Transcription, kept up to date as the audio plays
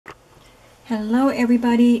Hello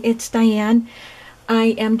everybody, it's Diane.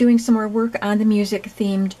 I am doing some more work on the music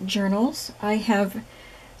themed journals. I have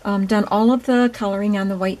done all of the coloring on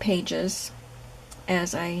the white pages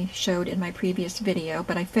as I showed in my previous video,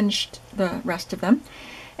 but I finished the rest of them.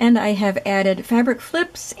 And I have added fabric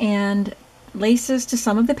flips and laces to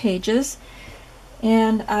some of the pages.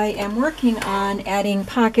 And I am working on adding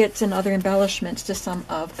pockets and other embellishments to some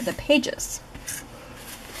of the pages.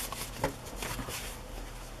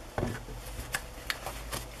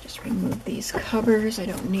 Remove these covers, I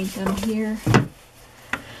don't need them here.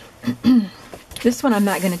 This one I'm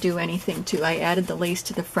not going to do anything to. I added the lace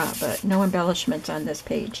to the front, but no embellishments on this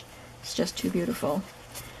page. It's just too beautiful.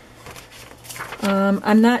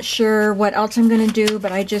 I'm not sure what else I'm going to do,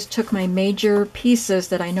 but I just took my major pieces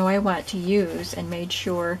that I know I want to use and made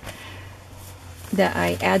sure that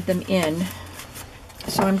I add them in.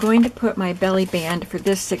 So I'm going to put my belly band for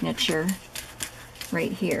this signature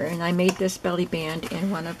right here, and I made this belly band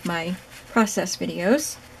in one of my process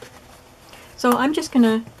videos. So I'm just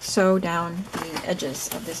gonna sew down the edges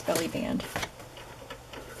of this belly band.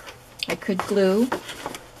 I could glue,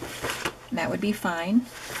 that would be fine.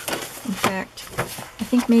 In fact, I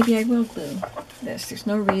think maybe I will glue this. There's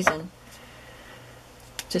no reason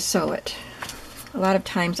to sew it. A lot of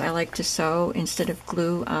times I like to sew instead of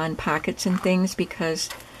glue on pockets and things because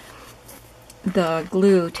the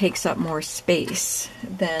glue takes up more space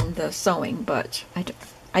than the sewing, but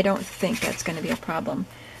I don't think that's going to be a problem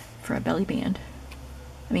for a belly band.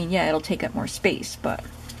 I mean, yeah, it'll take up more space, but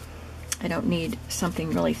I don't need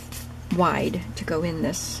something really wide to go in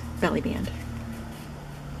this belly band.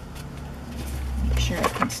 Make sure I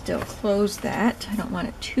can still close that. I don't want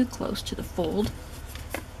it too close to the fold.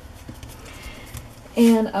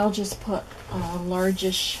 And I'll just put a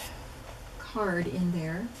largish card in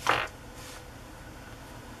there.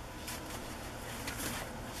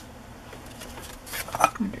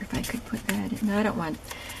 I wonder if I could put that in. No, I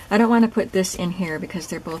don't want to put this in here because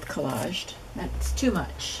they're both collaged. That's too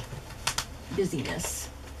much busyness.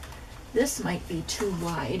 This might be too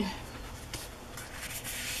wide.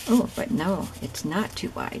 Oh, but no, it's not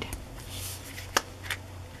too wide.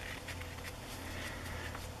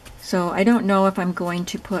 So I don't know if I'm going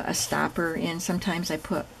to put a stopper in. Sometimes I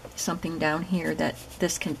put something down here that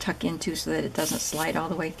this can tuck into so that it doesn't slide all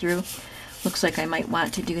the way through. Looks like I might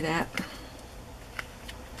want to do that.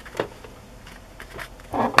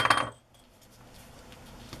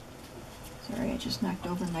 Sorry, I just knocked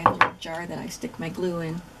over my little jar that I stick my glue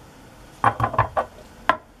in.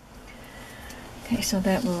 Okay, so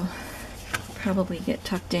that will probably get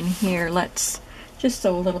tucked in here. Let's just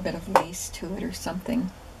sew a little bit of lace to it or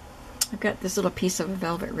something. I've got this little piece of a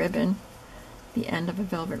velvet ribbon, the end of a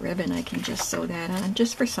velvet ribbon. I can just sew that on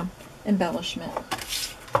just for some embellishment.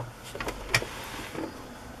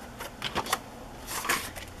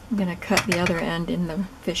 I'm going to cut the other end in the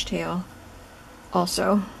fishtail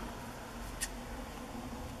also.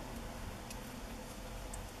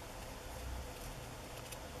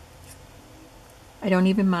 I don't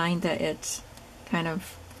even mind that it's kind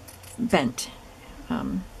of bent. You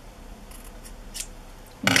know,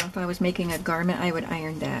 if I was making a garment, I would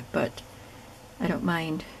iron that, but I don't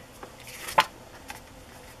mind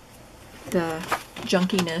the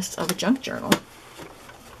junkiness of a junk journal.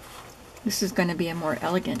 This is going to be a more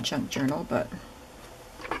elegant junk journal, but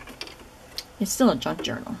it's still a junk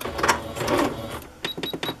journal.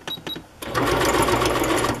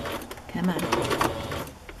 Come on.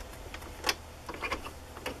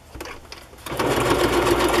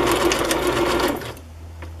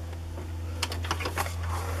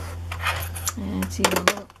 And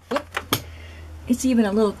it's even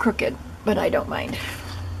a little crooked, but I don't mind.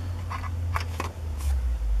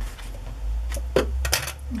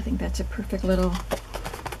 I think that's a perfect little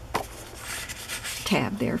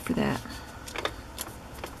tab there for that.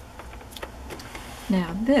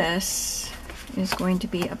 Now this is going to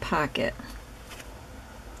be a pocket.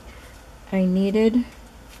 I needed,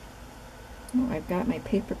 oh, I've got my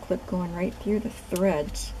paper clip going right through the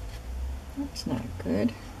threads. That's not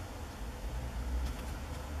good.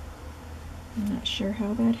 I'm not sure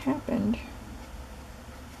how that happened.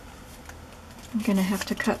 I'm gonna have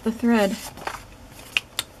to cut the thread.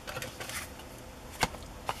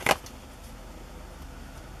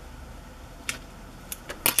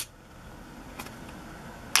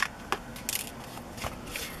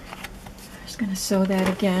 Going to sew that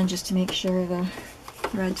again just to make sure the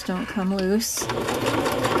threads don't come loose.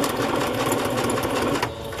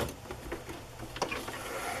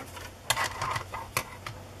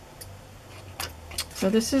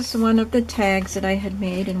 So this is one of the tags that I had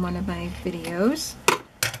made in one of my videos.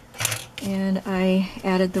 And I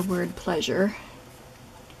added the word pleasure.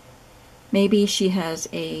 Maybe she has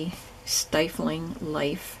a stifling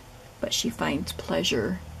life, but she finds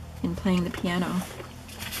pleasure in playing the piano.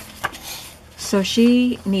 So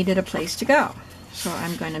she needed a place to go. So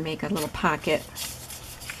I'm going to make a little pocket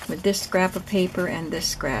with this scrap of paper and this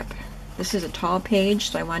scrap. This is a tall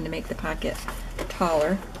page, so I wanted to make the pocket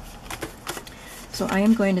taller. So I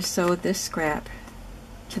am going to sew this scrap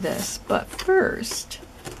to this, but first,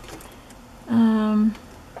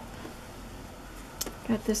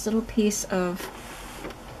 got this little piece of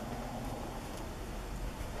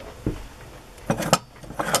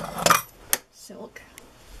silk.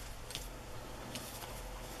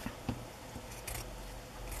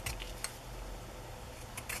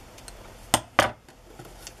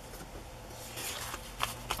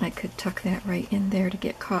 I could tuck that right in there to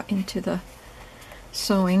get caught into the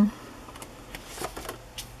sewing.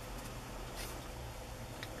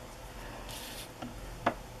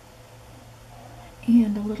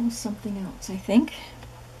 And a little something else, I think.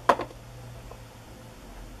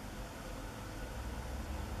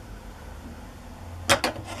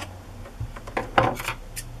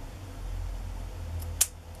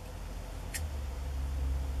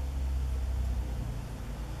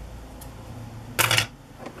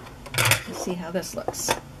 Let's see how this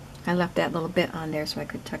looks. I left that little bit on there so I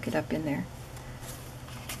could tuck it up in there.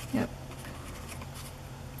 Yep.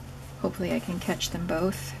 Hopefully I can catch them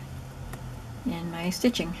both in my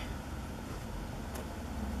stitching.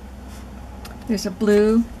 There's a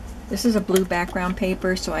blue, this is a blue background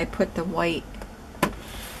paper, so I put the white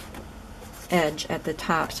edge at the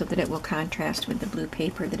top so that it will contrast with the blue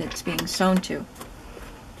paper that it's being sewn to.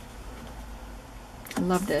 I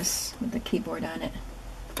love this with the keyboard on it.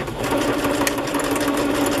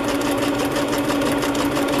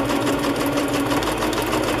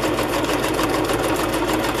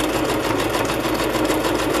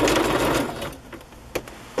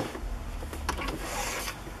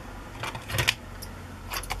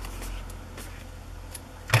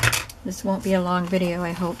 This won't be a long video,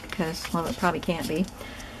 I hope, because, well, it probably can't be,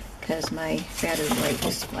 because my battery light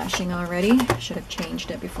is flashing already. I should have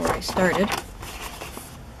changed it before I started.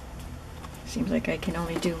 Seems like I can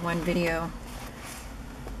only do one video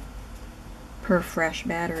per fresh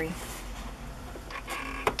battery.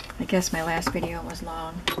 I guess my last video was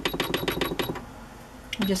long.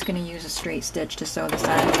 I'm just going to use a straight stitch to sew this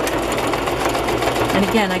on. And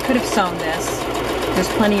again, I could have sewn this. There's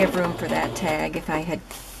plenty of room for that tag if I had,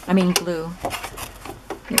 glue.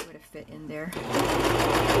 It would have fit in there.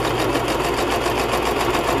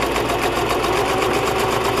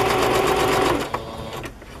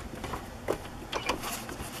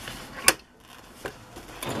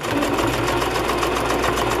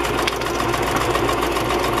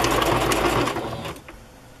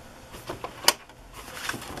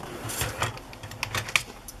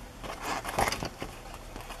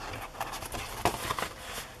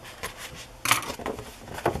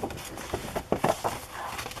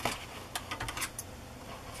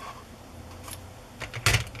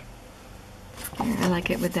 I like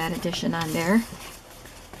it with that addition on there,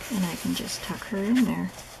 and I can just tuck her in there.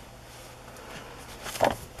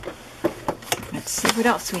 Let's see what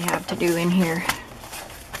else we have to do in here.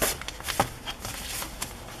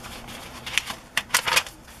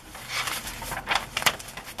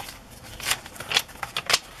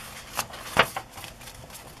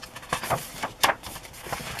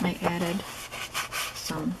 I added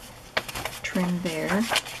some trim there.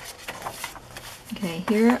 Okay,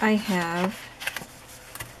 here I have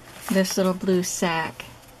this little blue sack,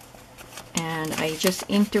 and I just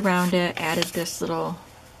inked around it, added this little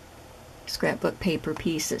scrapbook paper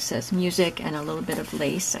piece that says music and a little bit of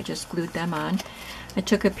lace. I just glued them on. I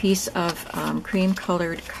took a piece of cream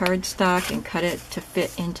colored cardstock and cut it to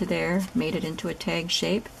fit into there, made it into a tag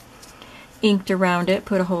shape, inked around it,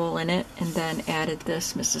 put a hole in it, and then added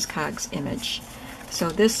this Mrs. Coggs image. So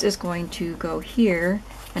this is going to go here,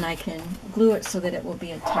 and I can glue it so that it will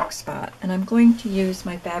be a tuck spot. And I'm going to use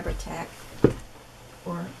my Fabri-Tac,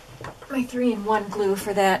 or my 3-in-1 glue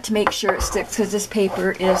for that, to make sure it sticks, because this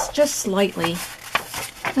paper is just slightly,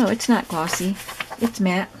 no, it's not glossy, it's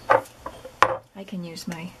matte. I can use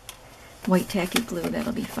my white tacky glue,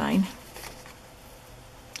 that'll be fine.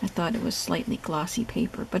 I thought it was slightly glossy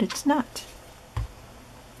paper, but it's not.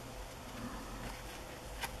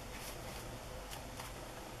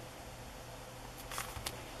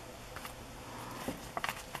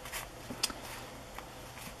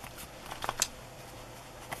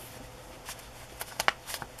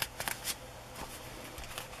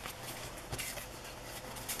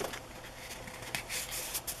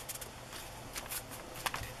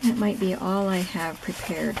 That might be all I have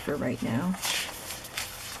prepared for right now.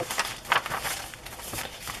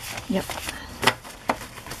 Yep.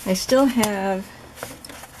 I still have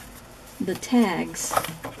the tags,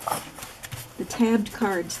 the tabbed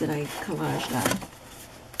cards that I collaged on.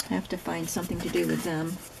 I have to find something to do with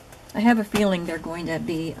them. I have a feeling they're going to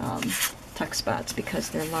be tuck spots because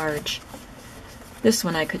they're large. This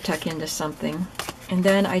one I could tuck into something. And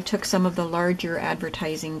then I took some of the larger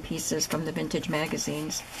advertising pieces from the vintage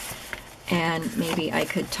magazines, and maybe I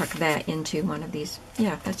could tuck that into one of these.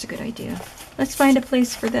 Yeah, that's a good idea. Let's find a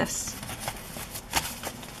place for this.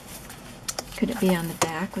 Could it be on the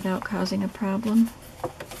back without causing a problem?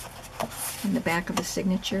 On the back of the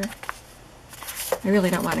signature? I really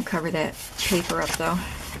don't want to cover that paper up though.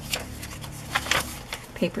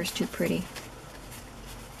 Paper's too pretty.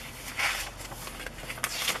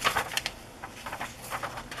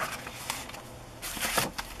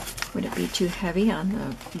 Would it be too heavy on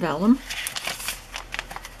the vellum?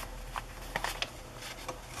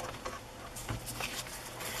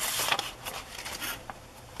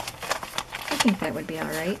 I think that would be all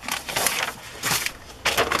right.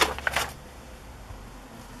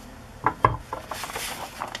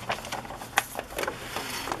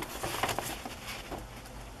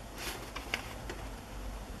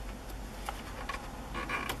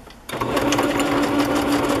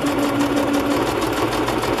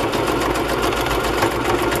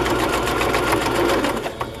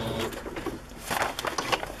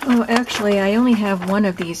 Oh, actually, I only have one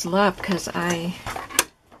of these left because I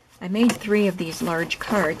made 3 of these large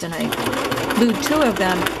cards, and I glued 2 of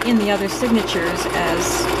them in the other signatures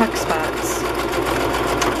as tuck spots.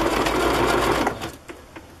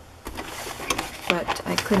 But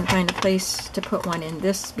I couldn't find a place to put one in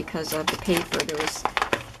this because of the paper. There was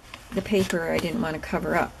the paper I didn't want to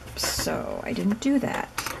cover up, so I didn't do that.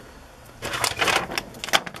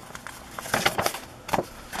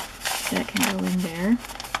 That can go in there.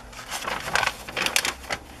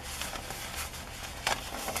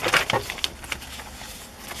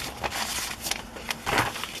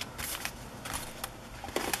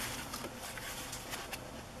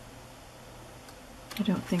 I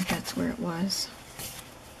don't think that's where it was.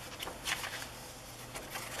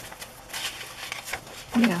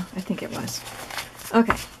 Yeah, I think it was.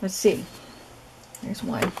 Okay, let's see. There's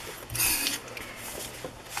one.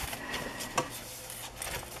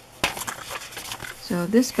 So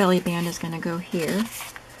this belly band is going to go here.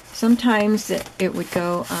 Sometimes it would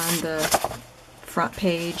go on the front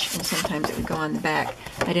page, and sometimes it would go on the back.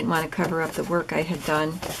 I didn't want to cover up the work I had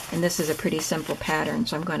done, and this is a pretty simple pattern,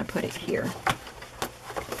 so I'm going to put it here.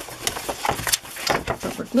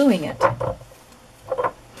 But we're gluing it.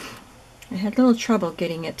 I had a little trouble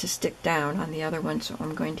getting it to stick down on the other one, so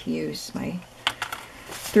I'm going to use my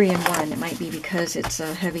 3-in-1. It might be because it's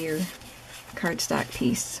a heavier cardstock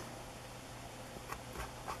piece.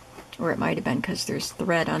 Or it might have been because there's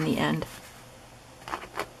thread on the end.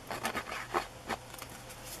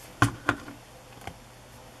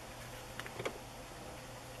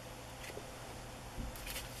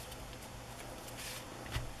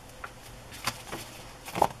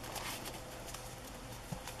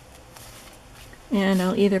 And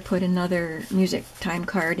I'll either put another music time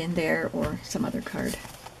card in there or some other card.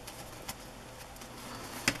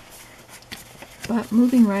 But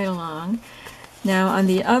moving right along. Now on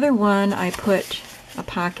the other one I put a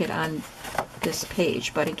pocket on this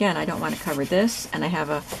page, but again I don't want to cover this, and I have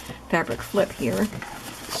a fabric flip here,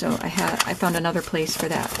 so I found another place for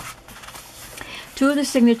that. 2 of the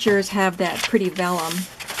signatures have that pretty vellum,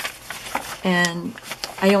 and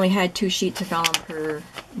I only had 2 sheets of vellum per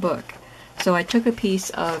book. So I took a piece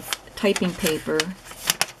of typing paper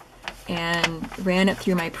and ran it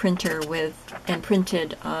through my printer and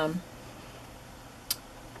printed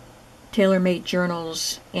Tailor-Made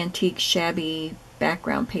Journals antique shabby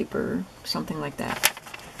background paper, something like that.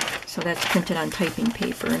 So that's printed on typing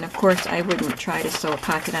paper, and of course I wouldn't try to sew a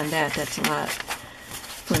pocket on that. That's a lot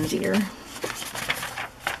flimsier.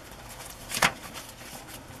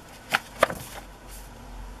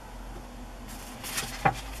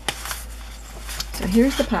 So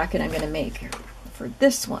here's the pocket I'm going to make for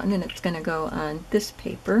this one, and it's going to go on this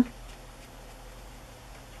paper.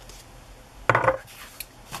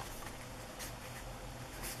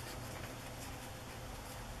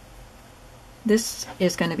 This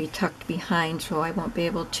is going to be tucked behind, so I won't be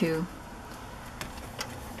able to,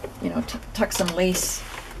 tuck some lace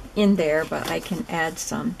in there, but I can add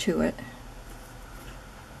some to it.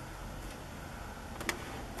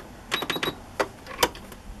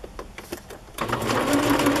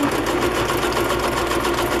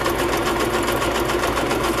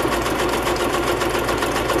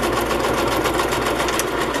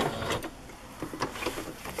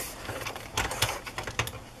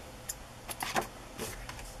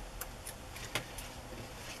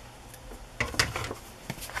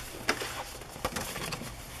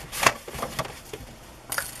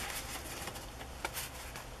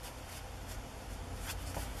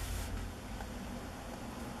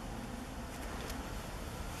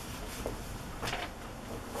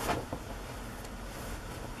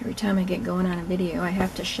 time I get going on a video, I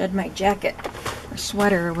have to shed my jacket or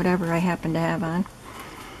sweater or whatever I happen to have on.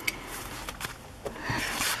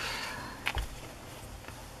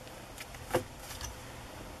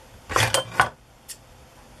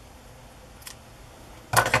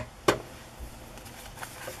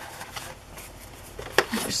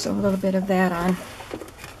 Just sew a little bit of that on.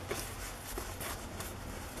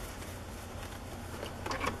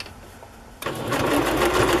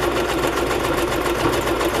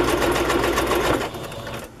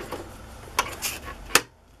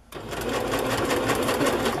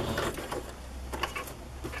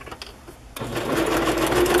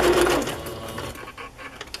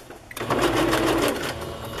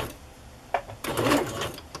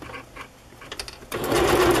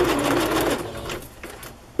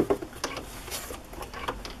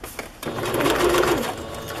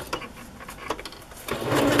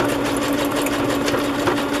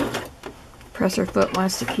 Presser foot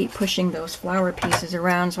wants to keep pushing those flower pieces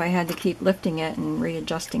around, so I had to keep lifting it and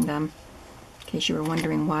readjusting them, in case you were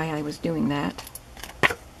wondering why I was doing that.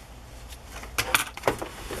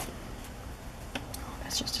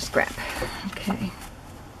 That's just a scrap. Okay.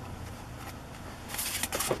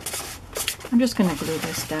 I'm just going to glue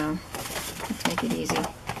this down. Let's make it easy.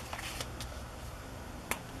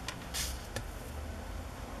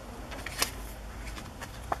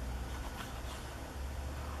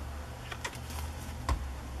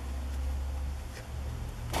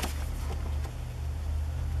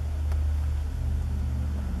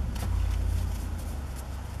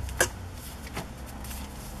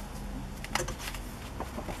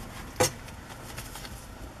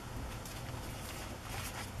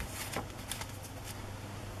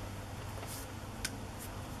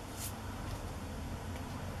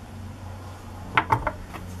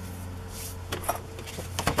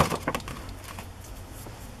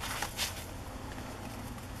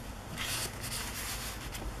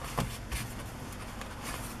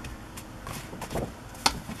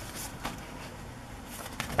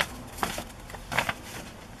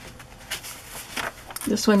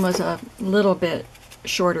 This one was a little bit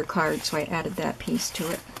shorter card, so I added that piece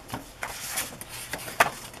to it.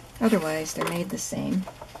 Otherwise, they're made the same.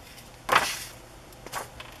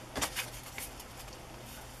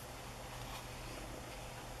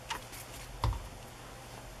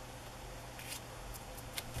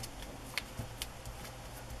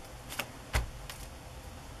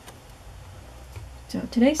 So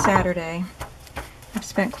today's Saturday. I've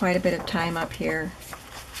spent quite a bit of time up here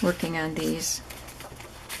working on these.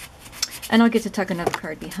 And I'll get to tuck another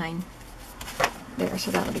card behind there,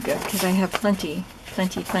 so that'll be good, because I have plenty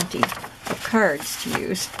of cards to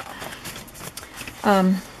use.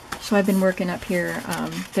 So I've been working up here,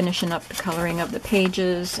 finishing up the coloring of the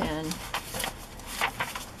pages and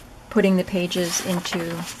putting the pages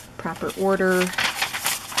into proper order,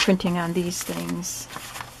 printing on these things,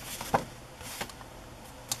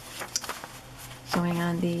 sewing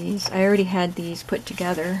on these. I already had these put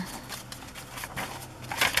together.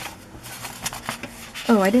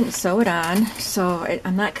 Oh, I didn't sew it on, so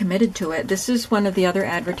I'm not committed to it. This is one of the other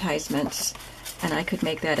advertisements, and I could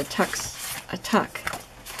make that a tuck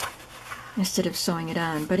instead of sewing it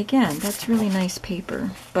on. But again, that's really nice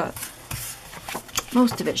paper, but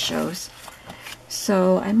most of it shows.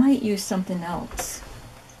 So I might use something else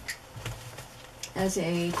as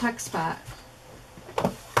a tuck spot.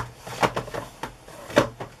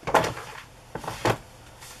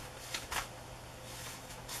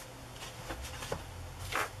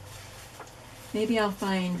 Maybe I'll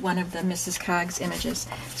find one of the Mrs. Coggs images.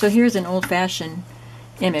 So here's an old-fashioned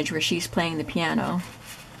image where she's playing the piano,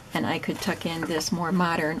 and I could tuck in this more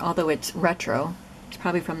modern, although it's retro, it's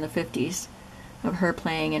probably from the 50s, of her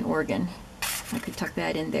playing an organ. I could tuck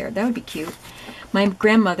that in there. That would be cute. My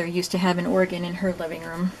grandmother used to have an organ in her living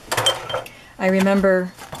room. I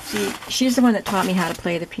remember, she's the one that taught me how to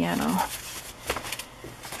play the piano.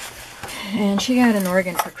 And she got an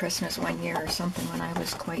organ for Christmas one year or something when I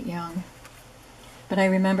was quite young. But I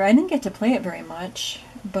remember, I didn't get to play it very much,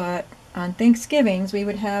 but on Thanksgivings, we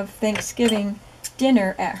would have Thanksgiving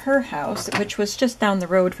dinner at her house, which was just down the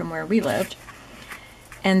road from where we lived.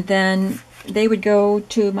 And then they would go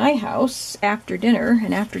to my house after dinner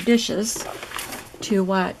and after dishes to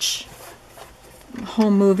watch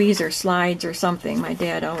home movies or slides or something. My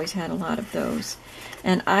dad always had a lot of those.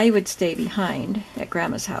 And I would stay behind at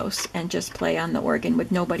Grandma's house and just play on the organ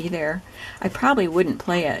with nobody there. I probably wouldn't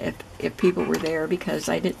play it if people were there, because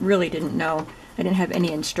I really didn't know. I didn't have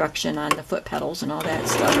any instruction on the foot pedals and all that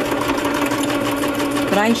stuff.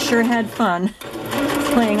 But I sure had fun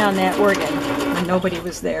playing on that organ when nobody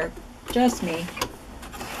was there. Just me.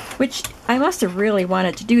 Which I must have really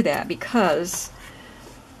wanted to do that because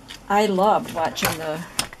I loved watching the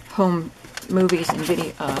home movies and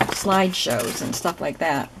video slideshows and stuff like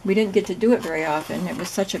that. We didn't get to do it very often. It was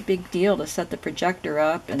such a big deal to set the projector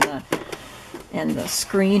up and the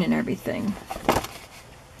screen and everything.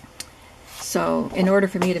 So in order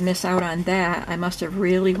for me to miss out on that, I must have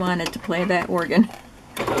really wanted to play that organ.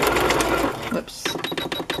 Whoops.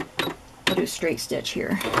 I'll do straight stitch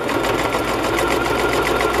here.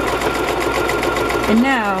 And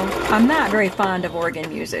now, I'm not very fond of organ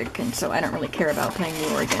music, and so I don't really care about playing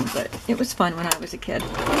the organ, but it was fun when I was a kid.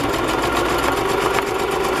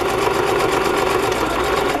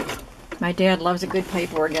 My dad loves a good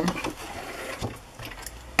pipe organ.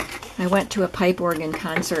 I went to a pipe organ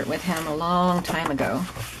concert with him a long time ago.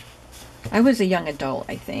 I was a young adult,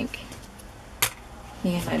 I think.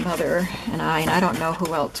 Me and my mother and I don't know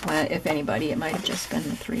who else went, if anybody. It might have just been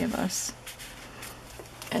the three of us.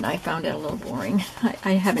 And I found it a little boring.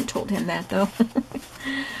 I haven't told him that, though.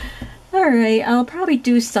 Alright, I'll probably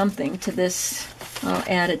do something to this. I'll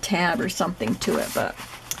add a tab or something to it, but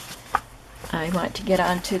I want to get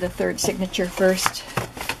on to the third signature first.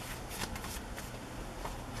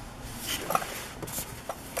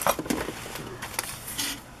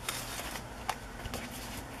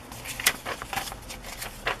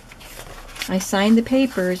 I signed the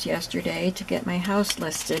papers yesterday to get my house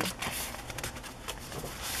listed.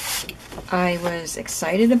 I was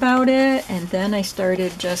excited about it, and then I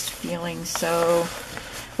started just feeling so...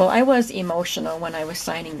 Well, I was emotional when I was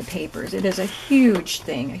signing the papers. It is a huge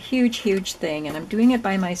thing, a huge, huge thing, and I'm doing it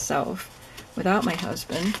by myself, without my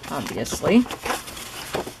husband, obviously.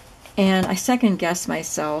 And I second-guess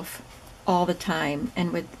myself all the time,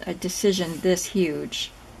 and with a decision this huge,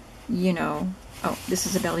 you know... Oh, this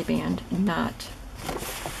is a belly band, not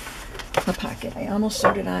a pocket. I almost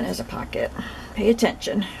sewed it on as a pocket. Pay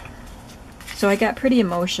attention. So I got pretty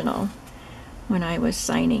emotional when I was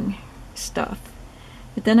signing stuff.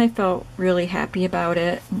 But then I felt really happy about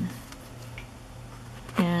it.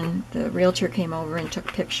 And the realtor came over and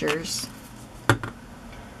took pictures.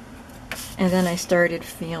 And then I started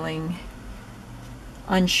feeling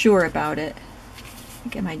unsure about it.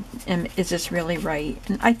 Like, is this really right?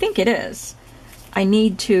 And I think it is. I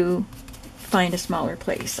need to find a smaller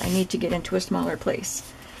place. I need to get into a smaller place.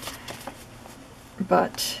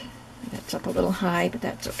 But that's up a little high, but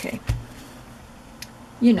that's okay.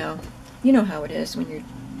 You know how it is when you're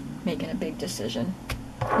making a big decision.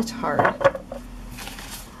 It's hard.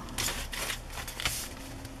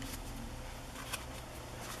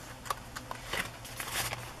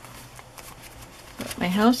 But my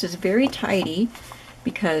house is very tidy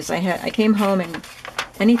because I came home and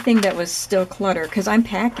anything that was still clutter, because I'm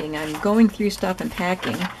packing, I'm going through stuff and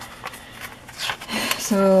packing.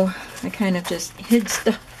 So I kind of just hid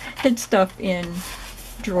stuff in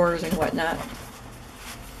drawers and whatnot.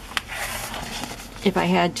 If I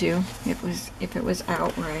had to, if it was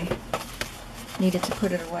out where I needed to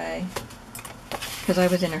put it away. Because I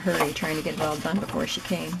was in a hurry trying to get it all done before she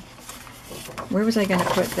came. Where was I going to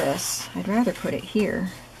put this? I'd rather put it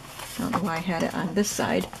here. I don't know why I had it on this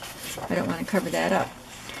side. I don't want to cover that up.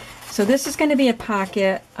 So this is going to be a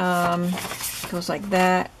pocket. Goes like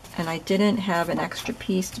that. And I didn't have an extra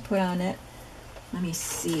piece to put on it. Let me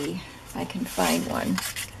see if I can find one.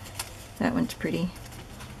 That one's pretty.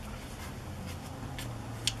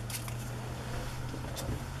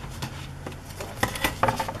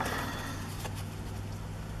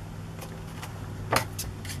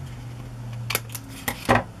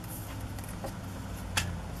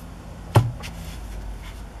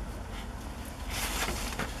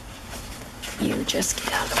 You just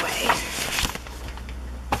get out of the way.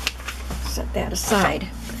 Set that aside.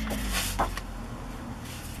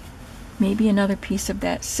 Maybe another piece of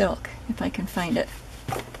that silk, if I can find it.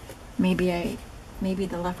 Maybe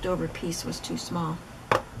the leftover piece was too small.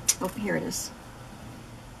 Oh, here it is.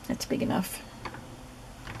 That's big enough.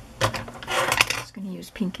 Just going to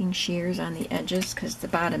use pinking shears on the edges because the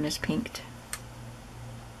bottom is pinked.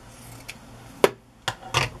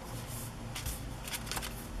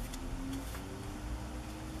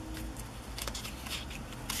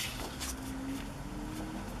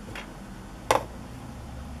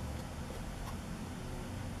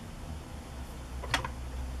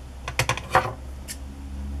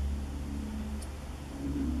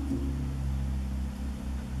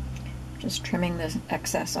 Just trimming the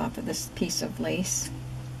excess off of this piece of lace.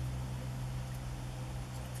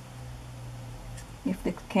 If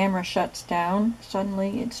the camera shuts down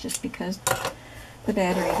suddenly, it's just because the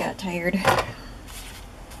battery got tired.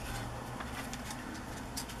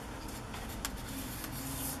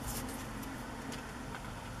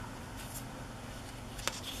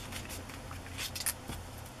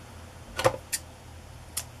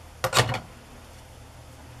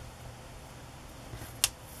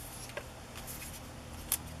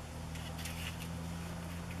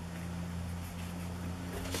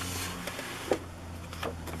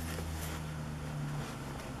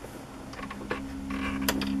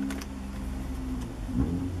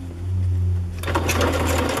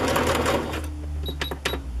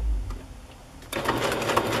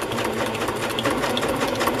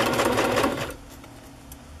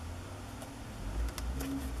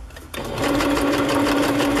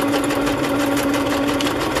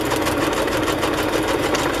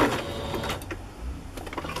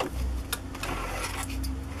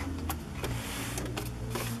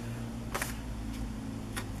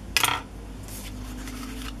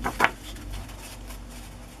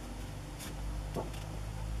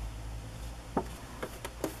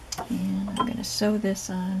 sew this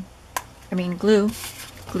on. I mean glue.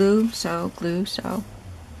 Glue, sew, glue, sew.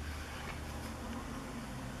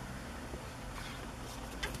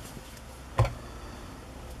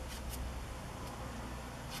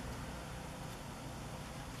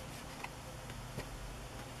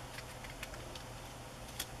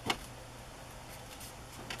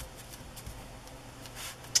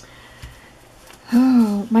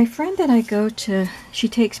 Oh, my friend that I go to, she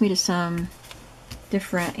takes me to some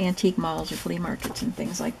different antique malls or flea markets and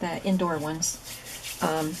things like that, indoor ones.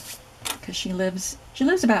 Because she lives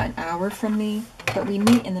about an hour from me, but we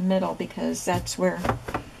meet in the middle because that's where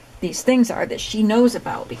these things are that she knows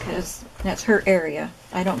about, because that's her area.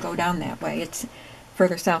 I don't go down that way. It's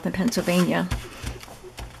further south in Pennsylvania.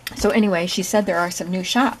 So anyway, she said there are some new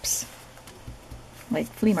shops, like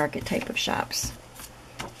flea market type of shops.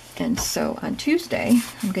 And so on Tuesday,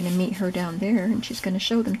 I'm going to meet her down there, and she's going to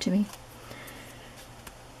show them to me.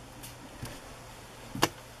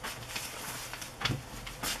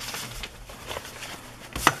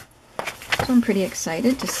 So I'm pretty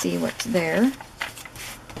excited to see what's there.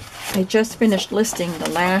 I just finished listing the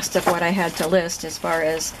last of what I had to list as far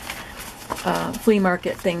as flea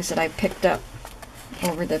market things that I picked up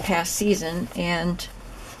over the past season, and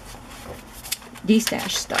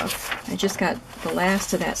D-Stash stuff. I just got the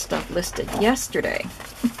last of that stuff listed yesterday.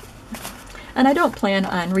 And I don't plan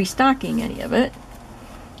on restocking any of it,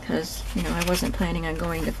 because, you know, I wasn't planning on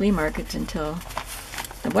going to flea markets until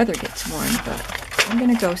the weather gets warm, but I'm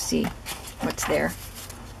going to go see what's there.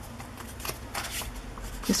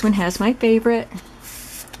 This one has my favorite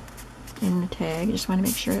in the tag. I just want to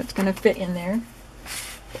make sure it's going to fit in there.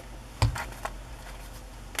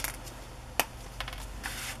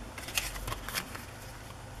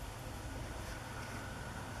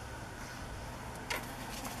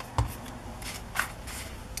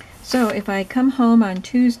 So if I come home on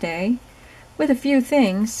Tuesday with a few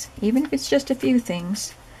things, even if it's just a few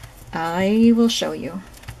things, I will show you.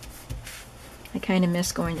 I kind of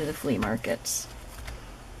miss going to the flea markets.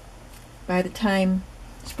 By the time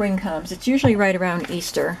spring comes, it's usually right around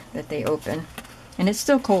Easter that they open, and it's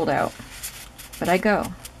still cold out, but I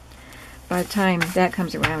go. By the time that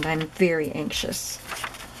comes around, I'm very anxious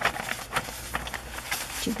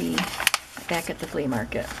to be back at the flea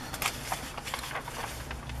market.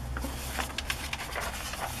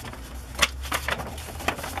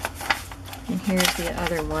 And here's the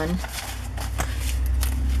other one.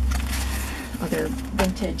 Other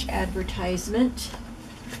vintage advertisement.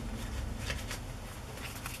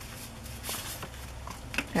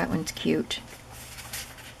 That one's cute.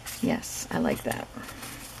 Yes, I like that.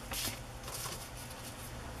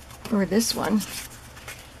 Or this one.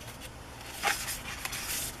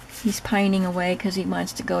 He's pining away because he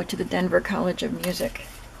wants to go to the Denver College of Music.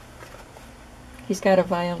 He's got a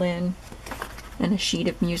violin and a sheet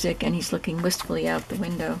of music, and he's looking wistfully out the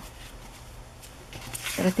window.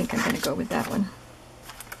 But I think I'm going to go with that one.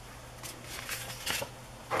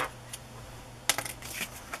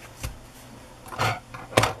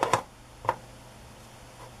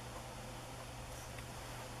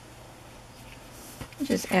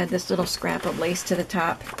 Just add this little scrap of lace to the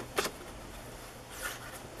top,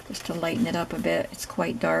 just to lighten it up a bit. It's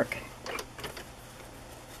quite dark.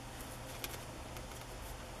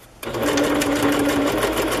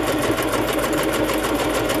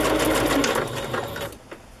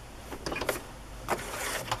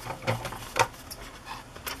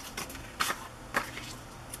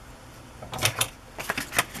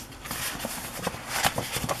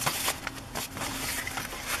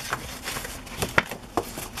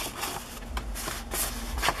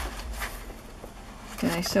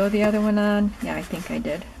 Did I sew the other one on? Yeah, I think I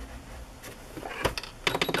did.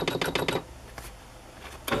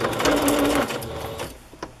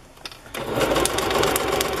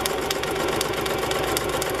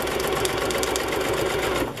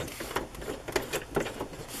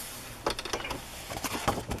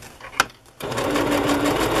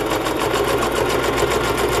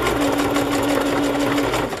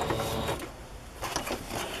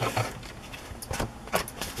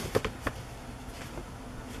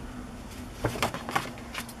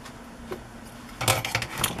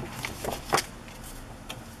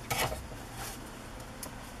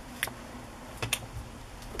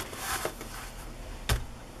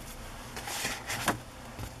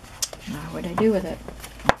 What'd I do with it?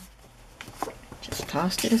 Just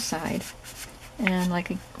tossed it aside. And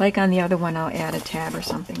like on the other one, I'll add a tab or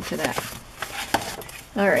something to that.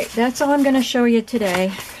 Alright, that's all I'm going to show you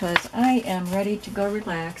today, because I am ready to go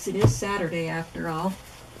relax. It is Saturday after all.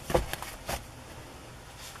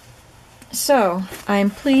 So, I'm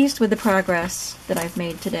pleased with the progress that I've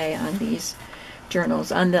made today on these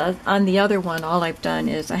journals. On the other one, all I've done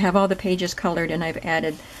is I have all the pages colored, and I've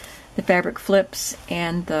added the fabric flips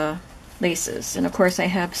and the laces. And of course I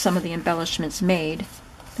have some of the embellishments made,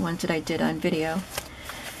 the ones that I did on video,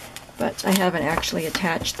 but I haven't actually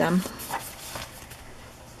attached them.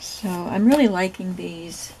 So I'm really liking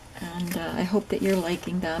these, and I hope that you're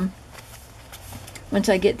liking them. Once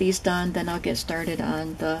I get these done, then I'll get started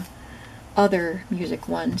on the other music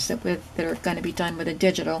ones that are going to be done with a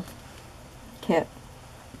digital kit.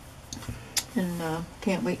 And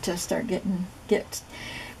can't wait to start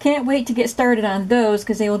can't wait to get started on those,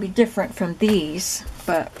 because they will be different from these.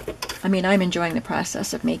 But I mean, I'm enjoying the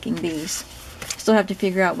process of making these. Still have to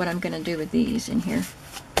figure out what I'm going to do with these in here.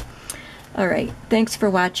 Alright, thanks for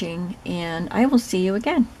watching, and I will see you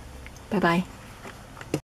again. Bye-bye.